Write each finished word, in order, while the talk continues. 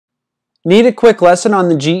Need a quick lesson on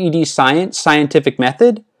the GED Science Scientific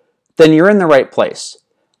Method? Then you're in the right place.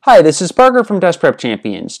 Hi, this is Parker from Test Prep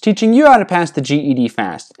Champions, teaching you how to pass the GED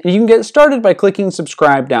fast, and you can get started by clicking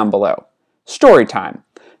subscribe down below. Story time.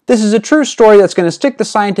 This is a true story that's going to stick the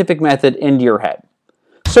scientific method into your head.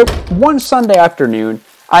 So, one Sunday afternoon,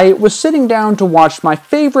 I was sitting down to watch my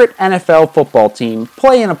favorite NFL football team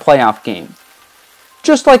play in a playoff game.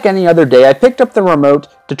 Just like any other day, I picked up the remote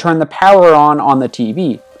to turn the power on the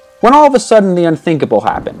TV, when all of a sudden the unthinkable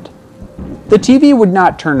happened. The TV would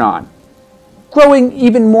not turn on. Growing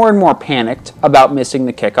even more and more panicked about missing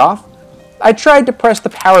the kickoff, I tried to press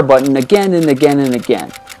the power button again and again and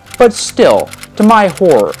again, but still, to my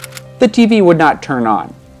horror, the TV would not turn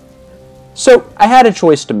on. So I had a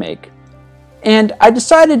choice to make, and I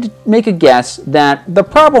decided to make a guess that the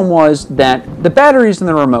problem was that the batteries in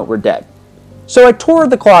the remote were dead. So I tore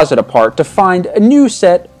the closet apart to find a new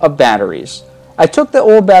set of batteries. I took the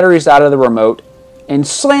old batteries out of the remote and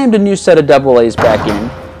slammed a new set of AA's back in,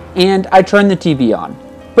 and I turned the TV on.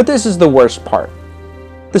 But this is the worst part.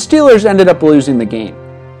 The Steelers ended up losing the game,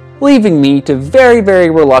 leaving me to very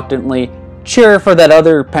reluctantly cheer for that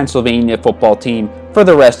other Pennsylvania football team for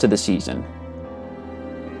the rest of the season.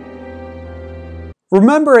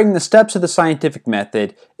 Remembering the steps of the scientific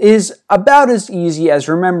method is about as easy as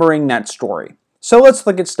remembering that story. So let's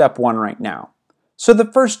look at step 1 right now. So the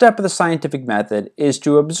first step of the scientific method is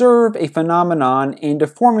to observe a phenomenon and to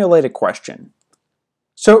formulate a question.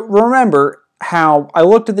 So remember how I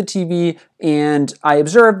looked at the TV and I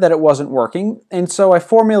observed that it wasn't working, and so I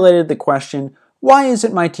formulated the question, why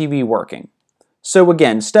isn't my TV working? So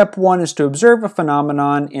again, step 1 is to observe a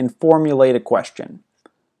phenomenon and formulate a question.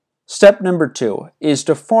 Step number 2 is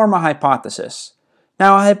to form a hypothesis.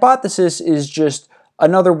 Now, a hypothesis is just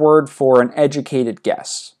another word for an educated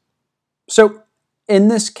guess. So, in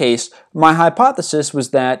this case, my hypothesis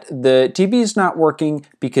was that the TV is not working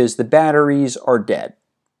because the batteries are dead.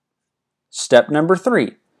 Step number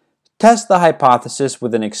 3, test the hypothesis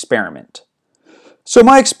with an experiment. So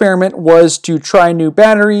my experiment was to try new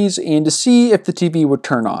batteries and to see if the TV would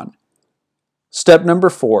turn on. Step number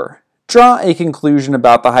 4, draw a conclusion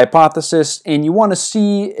about the hypothesis, and you want to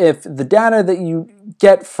see if the data that you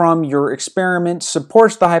get from your experiment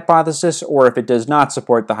supports the hypothesis or if it does not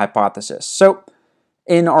support the hypothesis. So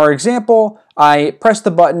in our example, I pressed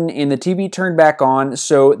the button and the TV turned back on,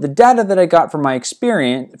 so the data that I got from my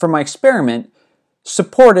experiment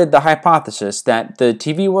supported the hypothesis that the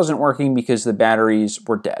TV wasn't working because the batteries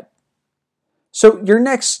were dead. So your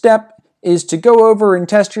next step is to go over and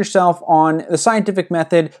test yourself on the scientific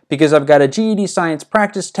method, because I've got a GED Science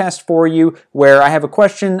practice test for you where I have a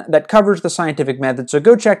question that covers the scientific method. So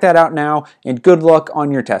go check that out now, and good luck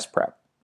on your test prep.